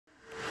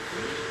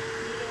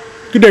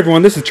Good day,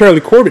 everyone. This is Charlie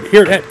Corbett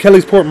here at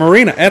Kellysport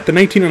Marina at the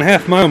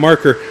 19.5 mile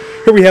marker.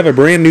 Here we have a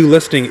brand new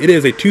listing. It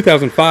is a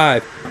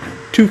 2005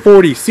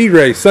 240 Sea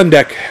Ray Sun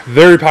Deck.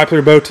 Very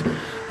popular boat.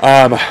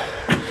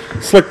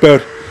 Slick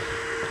boat.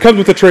 Comes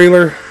with a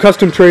trailer,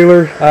 custom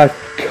trailer.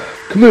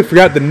 Completely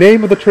forgot the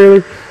name of the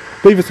trailer.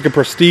 I believe it's like a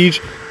Prestige,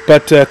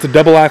 but it's a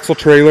double axle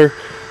trailer.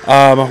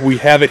 We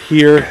have it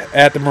here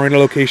at the Marina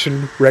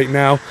location right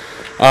now.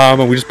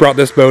 And we just brought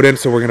this boat in,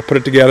 so we're going to put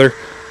it together.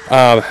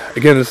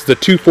 Again, this is a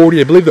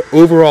 240. I believe the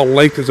overall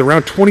length is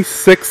around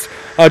 26,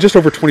 just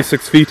over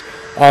 26 feet.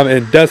 And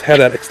it does have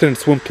that extended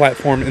swim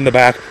platform in the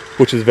back,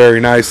 which is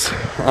very nice.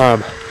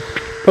 But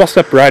I'll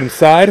step right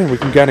inside and we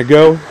can kind of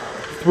go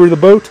through the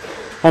boat.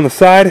 On the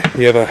side,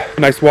 you have a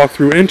nice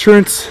walk-through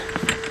entrance.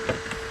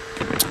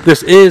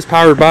 This is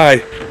powered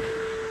by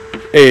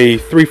a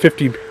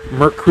 350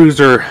 Merc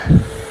Cruiser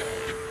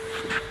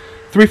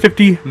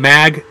 350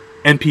 MAG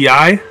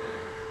NPI.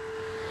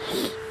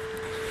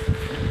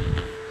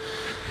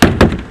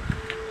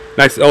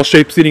 Nice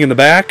L-shaped seating in the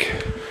back,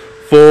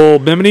 full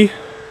bimini.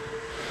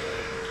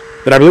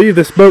 But I believe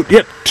this boat,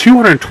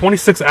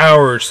 226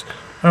 hours. I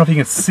don't know if you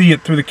can see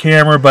it through the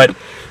camera, but it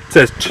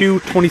says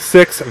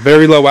 226,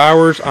 very low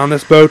hours on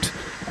this boat.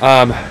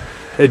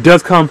 It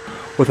does come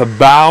with a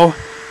bow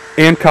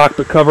and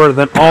cockpit cover,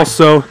 then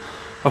also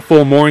a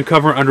full mooring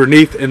cover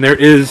underneath, and there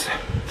is,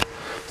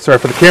 sorry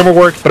for the camera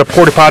work, but a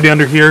porta potty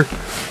under here,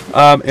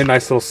 and a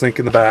nice little sink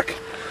in the back.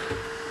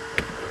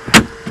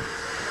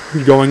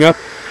 Going up.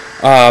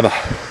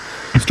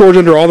 Storage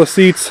under all the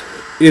seats,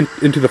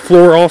 into the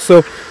floor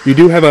also. You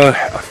do have a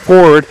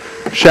forward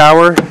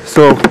shower,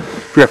 so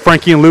if you have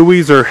Frankie and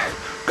Louie's or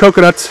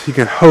coconuts, you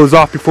can hose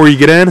off before you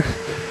get in.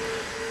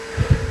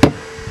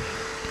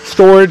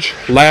 Storage,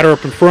 ladder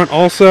up in front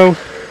also.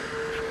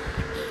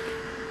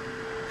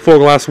 Full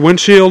glass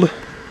windshield.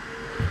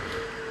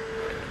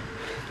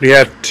 You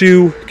have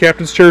two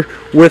captain's chair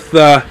with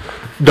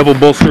double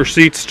bolster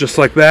seats just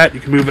like that. You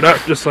can move it up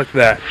just like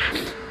that.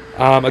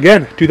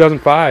 Again,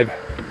 2005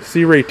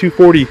 Sea Ray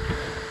 240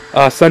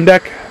 Sun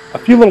Deck. A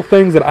few little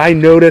things that I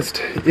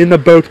noticed in the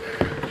boat.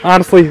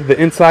 Honestly, the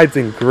inside's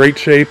in great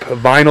shape.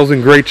 Vinyl's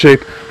in great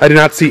shape. I did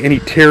not see any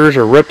tears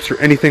or rips or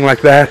anything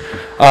like that.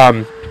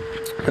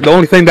 The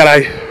only thing that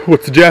I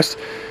would suggest,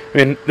 I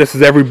mean, this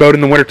is every boat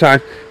in the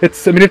wintertime.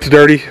 It's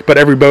dirty, but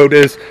every boat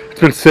is. It's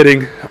been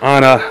sitting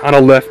on a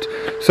lift.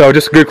 So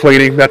just good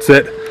cleaning, that's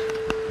it.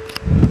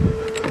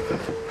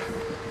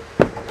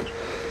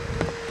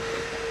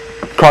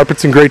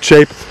 Carpet's in great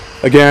shape.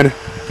 Again,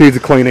 needs a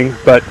cleaning,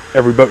 but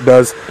every boat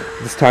does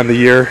this time of the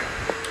year.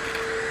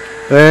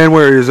 And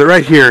where is it?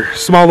 Right here.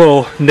 Small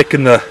little nick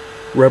in the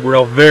rub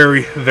rail.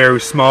 Very,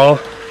 very small.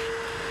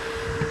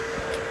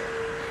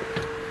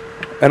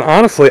 And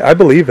honestly, I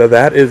believe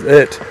that is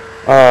it.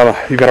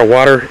 You've got a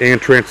water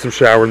and transom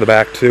shower in the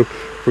back too.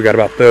 Forgot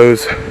about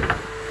those.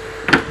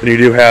 And you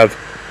do have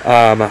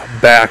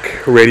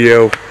back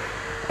radio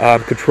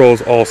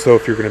controls also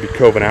if you're going to be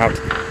coving out.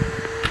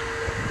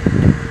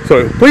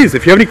 So please,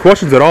 if you have any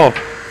questions at all,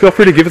 feel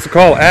free to give us a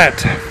call at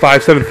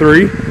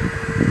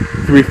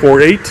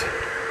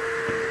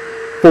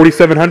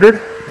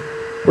 573-348-4700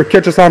 or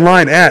catch us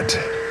online at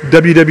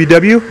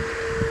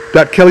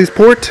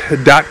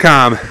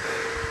www.kellysport.com.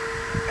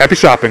 Happy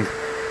shopping.